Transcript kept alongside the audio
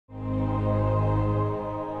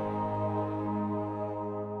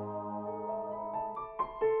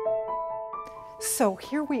So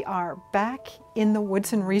here we are back in the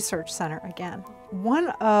Woodson Research Center again. One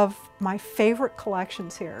of my favorite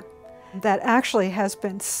collections here that actually has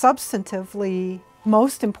been substantively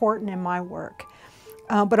most important in my work,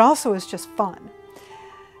 but also is just fun,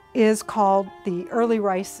 is called the Early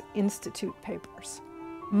Rice Institute papers.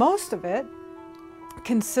 Most of it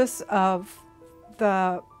consists of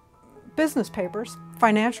the business papers,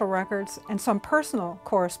 financial records, and some personal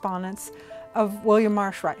correspondence of William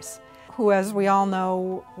Marsh Rice, who, as we all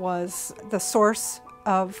know, was the source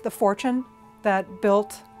of the fortune that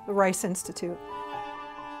built the Rice Institute.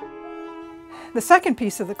 The second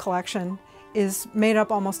piece of the collection is made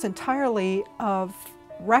up almost entirely of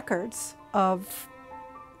records of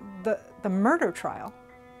the murder trial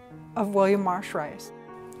of William Marsh Rice.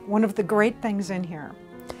 One of the great things in here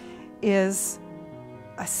is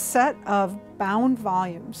a set of bound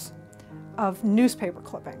volumes of newspaper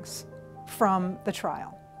clippings from the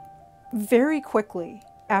trial. Very quickly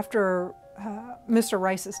after Mr.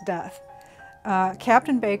 Rice's death,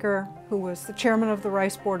 Captain Baker, who was the chairman of the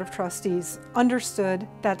Rice Board of Trustees, understood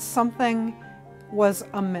that something was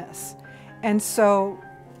amiss. And so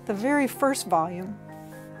the very first volume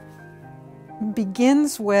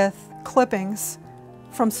begins with clippings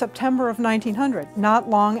from September of 1900, not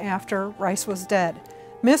long after Rice was dead.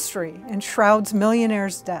 Mystery enshrouds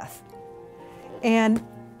millionaire's death. And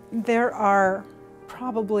there are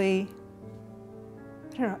probably,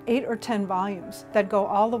 I don't know, 8 or 10 volumes that go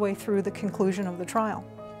all the way through the conclusion of the trial.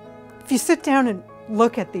 If you sit down and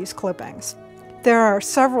look at these clippings, there are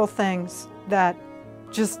several things that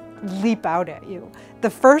just leap out at you. The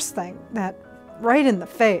first thing that right in the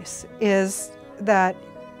face is that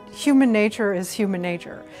human nature is human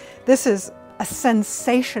nature. This is a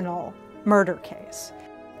sensational murder case.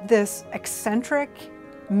 This eccentric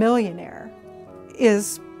millionaire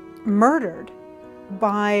is murdered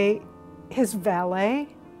by his valet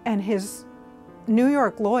and his New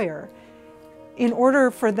York lawyer in order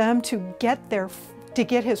for them to get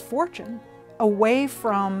his fortune away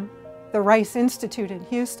from the Rice Institute in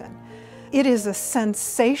Houston. It is a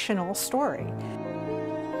sensational story.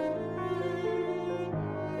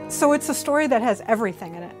 So it's a story that has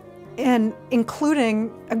everything in it, and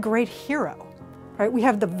including a great hero, right? We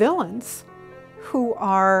have the villains, who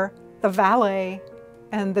are the valet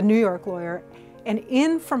and the New York lawyer, and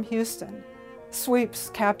in from Houston sweeps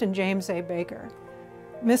Captain James A. Baker,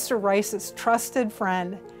 Mr. Rice's trusted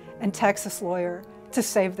friend and Texas lawyer, to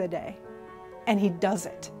save the day. And he does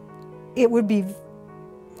it. It would be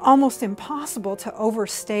almost impossible to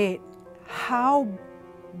overstate how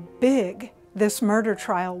big this murder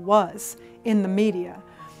trial was in the media.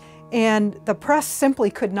 And the press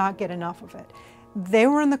simply could not get enough of it. They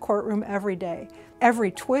were in the courtroom every day.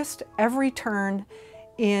 Every twist, every turn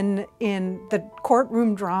in the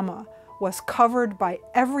courtroom drama was covered by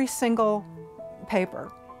every single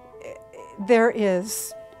paper. There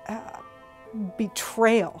is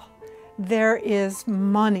betrayal. There is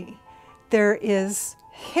money. There is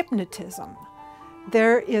hypnotism.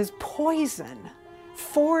 There is poison,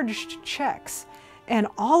 forged checks, and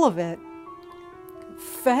all of it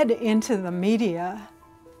fed into the media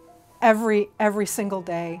every single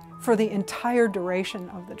day for the entire duration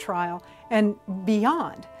of the trial and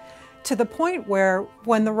beyond, to the point where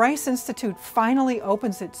when the Rice Institute finally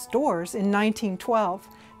opens its doors in 1912,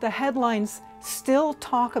 the headlines still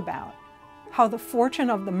talk about how the fortune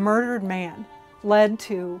of the murdered man led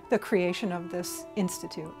to the creation of this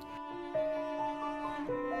institute.